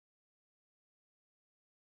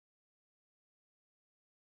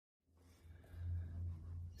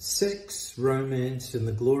Sex, Romance and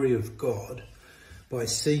the Glory of God by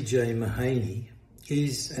C.J. Mahaney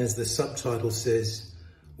is, as the subtitle says,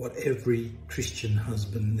 what every Christian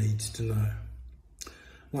husband needs to know.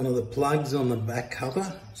 One of the plugs on the back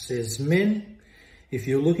cover says, "Men, if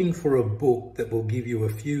you're looking for a book that will give you a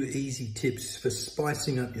few easy tips for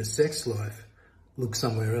spicing up your sex life, look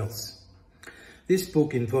somewhere else." This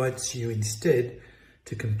book invites you instead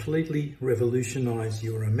to completely revolutionize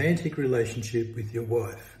your romantic relationship with your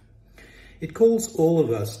wife. It calls all of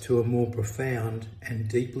us to a more profound and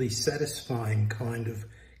deeply satisfying kind of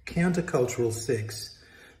countercultural sex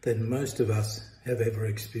than most of us have ever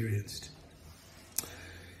experienced.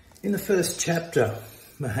 In the first chapter,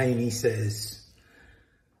 Mahaney says,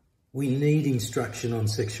 we need instruction on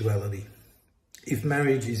sexuality. If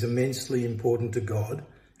marriage is immensely important to God,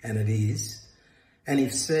 and it is, and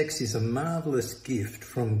if sex is a marvellous gift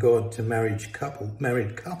from God to married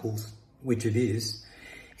couples, which it is,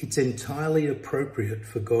 it's entirely appropriate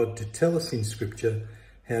for God to tell us in Scripture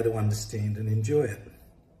how to understand and enjoy it.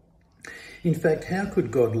 In fact, how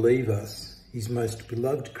could God leave us, his most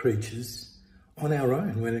beloved creatures, on our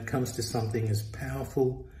own when it comes to something as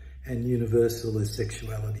powerful and universal as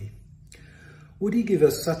sexuality? Would he give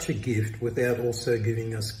us such a gift without also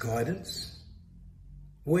giving us guidance?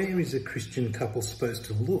 Where is a Christian couple supposed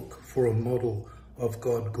to look for a model of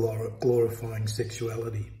God glorifying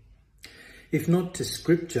sexuality? If not to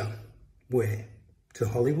Scripture, where? To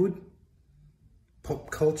Hollywood?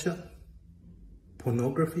 Pop culture?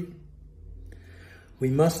 Pornography? We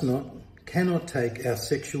cannot take our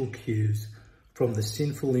sexual cues from the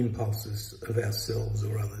sinful impulses of ourselves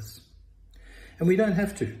or others. And we don't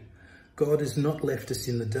have to. God has not left us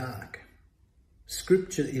in the dark.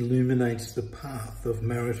 Scripture illuminates the path of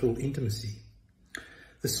marital intimacy.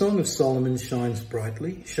 The Song of Solomon shines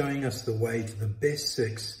brightly, showing us the way to the best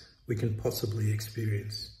sex we can possibly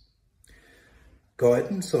experience.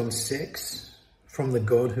 Guidance on sex from the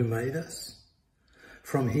God who made us,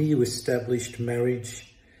 from he who established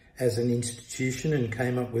marriage as an institution and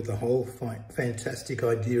came up with a whole fantastic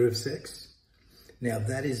idea of sex. Now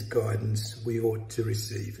that is guidance we ought to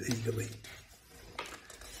receive eagerly.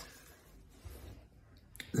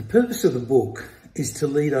 The purpose of the book is to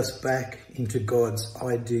lead us back into God's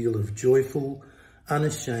ideal of joyful,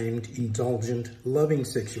 unashamed, indulgent, loving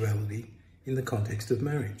sexuality in the context of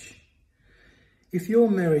marriage. If your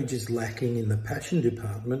marriage is lacking in the passion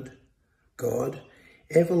department, God,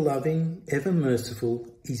 ever loving, ever merciful,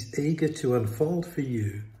 is eager to unfold for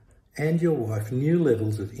you and your wife new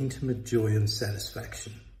levels of intimate joy and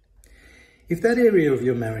satisfaction. If that area of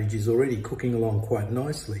your marriage is already cooking along quite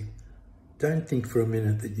nicely, don't think for a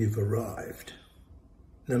minute that you've arrived.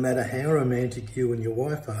 No matter how romantic you and your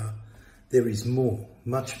wife are, there is more,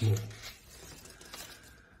 much more.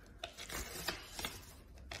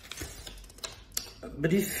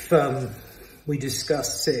 But if we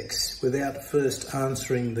discuss sex without first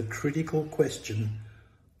answering the critical question,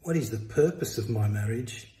 what is the purpose of my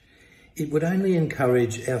marriage? It would only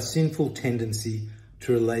encourage our sinful tendency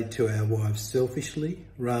to relate to our wives selfishly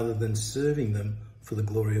rather than serving them for the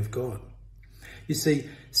glory of God. You see,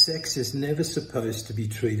 sex is never supposed to be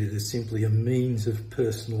treated as simply a means of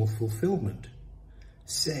personal fulfillment.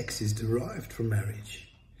 Sex is derived from marriage.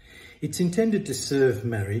 It's intended to serve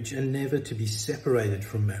marriage and never to be separated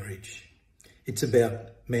from marriage. It's about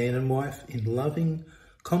man and wife in loving,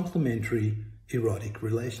 complementary, erotic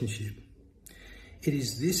relationship. It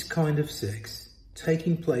is this kind of sex,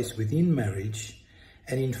 taking place within marriage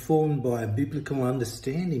and informed by a biblical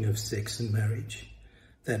understanding of sex and marriage,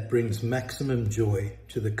 that brings maximum joy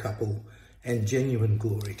to the couple and genuine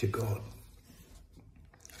glory to God.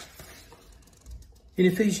 In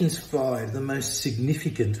Ephesians 5, the most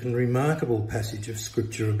significant and remarkable passage of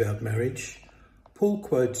Scripture about marriage, Paul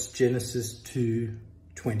quotes Genesis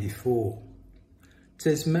 2:24. It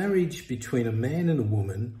says, marriage between a man and a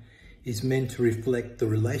woman is meant to reflect the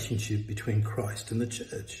relationship between Christ and the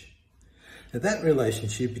church. Now that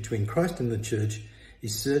relationship between Christ and the church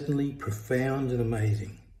is certainly profound and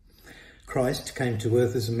amazing. Christ came to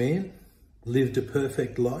earth as a man, lived a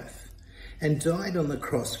perfect life, and died on the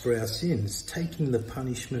cross for our sins, taking the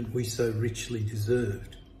punishment we so richly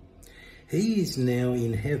deserved. He is now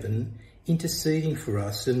in heaven, interceding for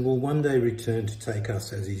us, and will one day return to take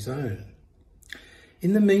us as his own.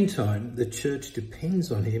 In the meantime, the church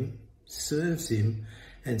depends on him, serves him,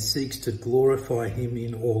 and seeks to glorify him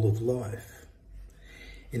in all of life.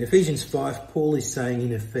 In Ephesians 5, Paul is saying,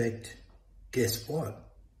 in effect, guess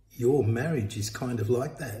what? Your marriage is kind of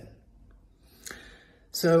like that.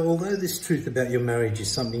 So although this truth about your marriage is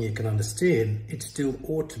something you can understand, it still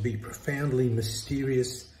ought to be profoundly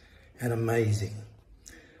mysterious and amazing.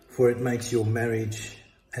 for it makes your marriage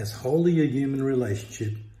as holy a human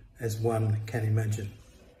relationship as one can imagine.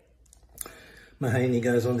 Mahaney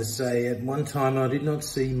goes on to say, at one time I did not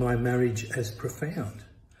see my marriage as profound,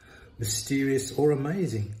 mysterious or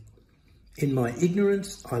amazing. In my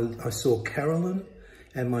ignorance, I saw Carolyn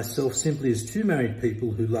and myself simply as two married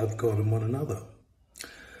people who loved God and one another.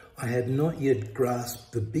 I had not yet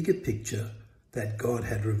grasped the bigger picture that God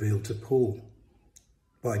had revealed to Paul.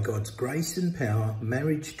 By God's grace and power,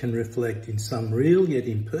 marriage can reflect in some real yet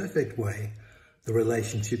imperfect way the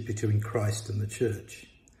relationship between Christ and the church.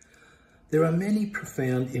 There are many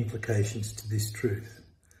profound implications to this truth.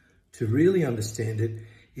 To really understand it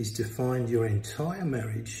is to find your entire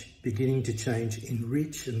marriage beginning to change in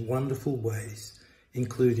rich and wonderful ways,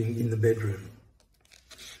 including in the bedroom.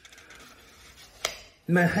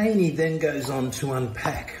 Mahaney then goes on to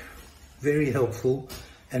unpack very helpful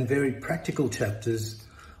and very practical chapters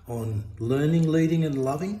on learning, leading and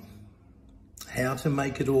loving, how to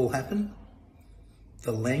make it all happen,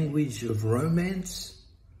 the language of romance,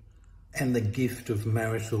 and the gift of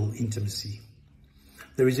marital intimacy.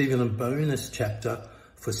 There is even a bonus chapter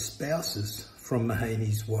for spouses from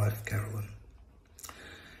Mahaney's wife, Carolyn.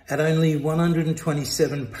 At only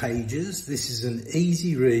 127 pages, this is an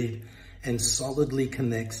easy read and solidly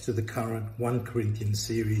connects to the current 1 Corinthians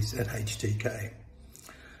series at HTK.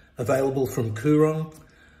 Available from Koorong.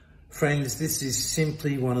 Friends, this is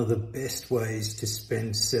simply one of the best ways to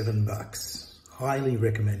spend $7. Highly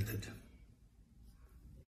recommended.